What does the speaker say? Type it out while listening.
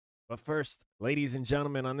But first, ladies and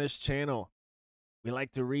gentlemen, on this channel, we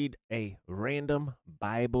like to read a random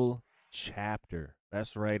Bible chapter.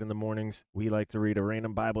 That's right, in the mornings, we like to read a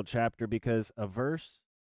random Bible chapter because a verse,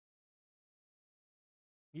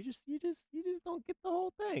 you just don't get the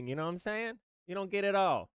whole thing. You know what I'm saying? You don't get it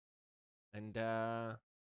all. And so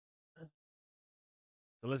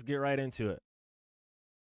let's get right into it.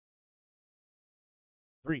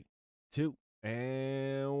 3, 2,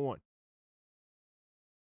 and 1.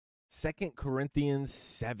 2 Corinthians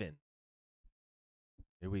 7.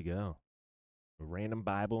 Here we go. A random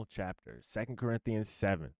Bible chapter. 2 Corinthians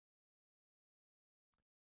 7.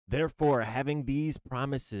 Therefore, having these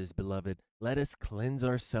promises, beloved, let us cleanse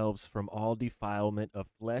ourselves from all defilement of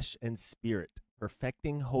flesh and spirit,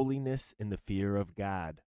 perfecting holiness in the fear of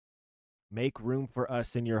God. Make room for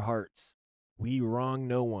us in your hearts. We wronged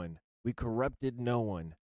no one. We corrupted no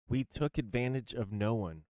one. We took advantage of no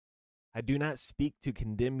one. I do not speak to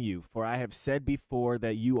condemn you, for I have said before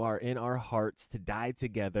that you are in our hearts to die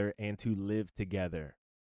together and to live together.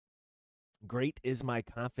 Great is my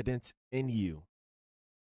confidence in you.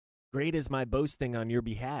 Great is my boasting on your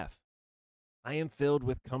behalf. I am filled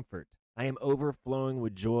with comfort. I am overflowing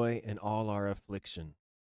with joy in all our affliction.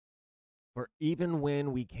 For even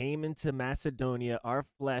when we came into Macedonia, our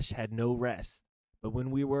flesh had no rest. But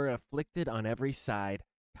when we were afflicted on every side,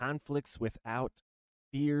 conflicts without,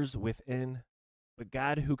 fears within, but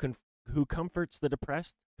God who comforts the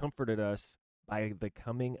depressed comforted us by the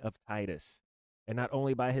coming of Titus, and not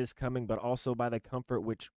only by his coming, but also by the comfort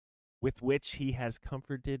with which he has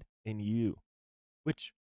comforted in you,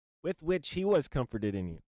 with which he was comforted in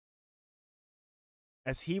you.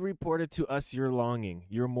 As he reported to us your longing,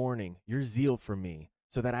 your mourning, your zeal for me,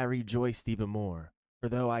 so that I rejoiced even more. For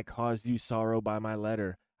though I caused you sorrow by my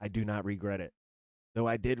letter, I do not regret it. Though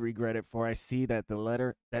I did regret it, for I see that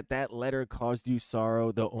that letter caused you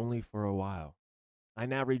sorrow, though only for a while. I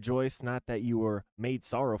now rejoice not that you were made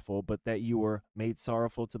sorrowful, but that you were made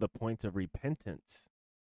sorrowful to the point of repentance.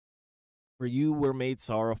 For you were made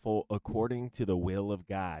sorrowful according to the will of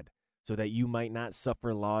God, so that you might not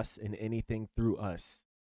suffer loss in anything through us.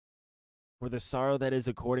 For the sorrow that is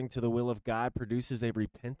according to the will of God produces a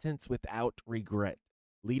repentance without regret,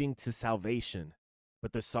 leading to salvation.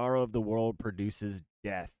 But the sorrow of the world produces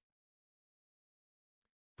death.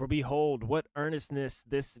 For behold, what earnestness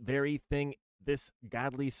this very thing, this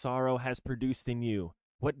godly sorrow has produced in you.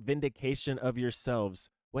 What vindication of yourselves,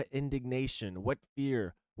 what indignation, what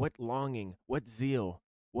fear, what longing, what zeal,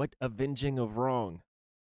 what avenging of wrong.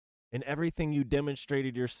 In everything you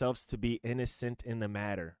demonstrated yourselves to be innocent in the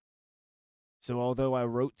matter. So although I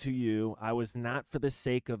wrote to you, I was not for the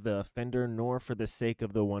sake of the offender, nor for the sake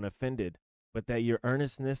of the one offended, but that your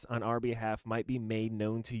earnestness on our behalf might be made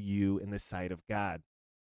known to you in the sight of God.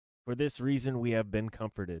 For this reason we have been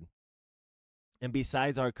comforted. And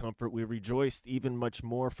besides our comfort, we rejoiced even much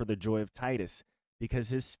more for the joy of Titus, because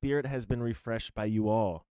his spirit has been refreshed by you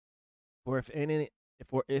all. For if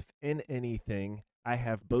in anything I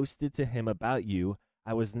have boasted to him about you,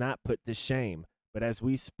 I was not put to shame, but as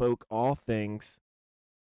we spoke all things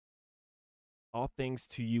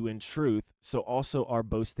to you in truth, so also our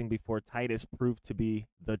boasting before Titus proved to be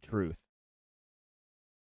the truth.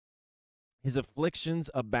 His afflictions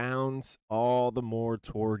abounds all the more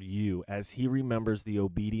toward you, as he remembers the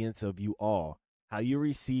obedience of you all, how you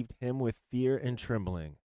received him with fear and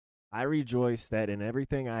trembling. I rejoice that in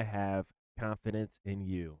everything I have confidence in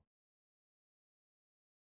you.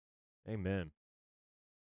 Amen.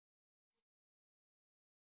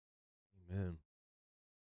 Amen.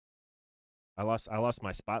 I lost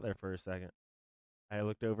my spot there for a second. I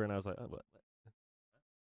looked over and I was like, oh,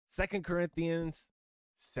 what? 2 Corinthians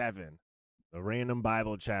 7, the random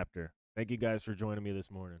Bible chapter. Thank you guys for joining me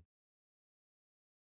this morning.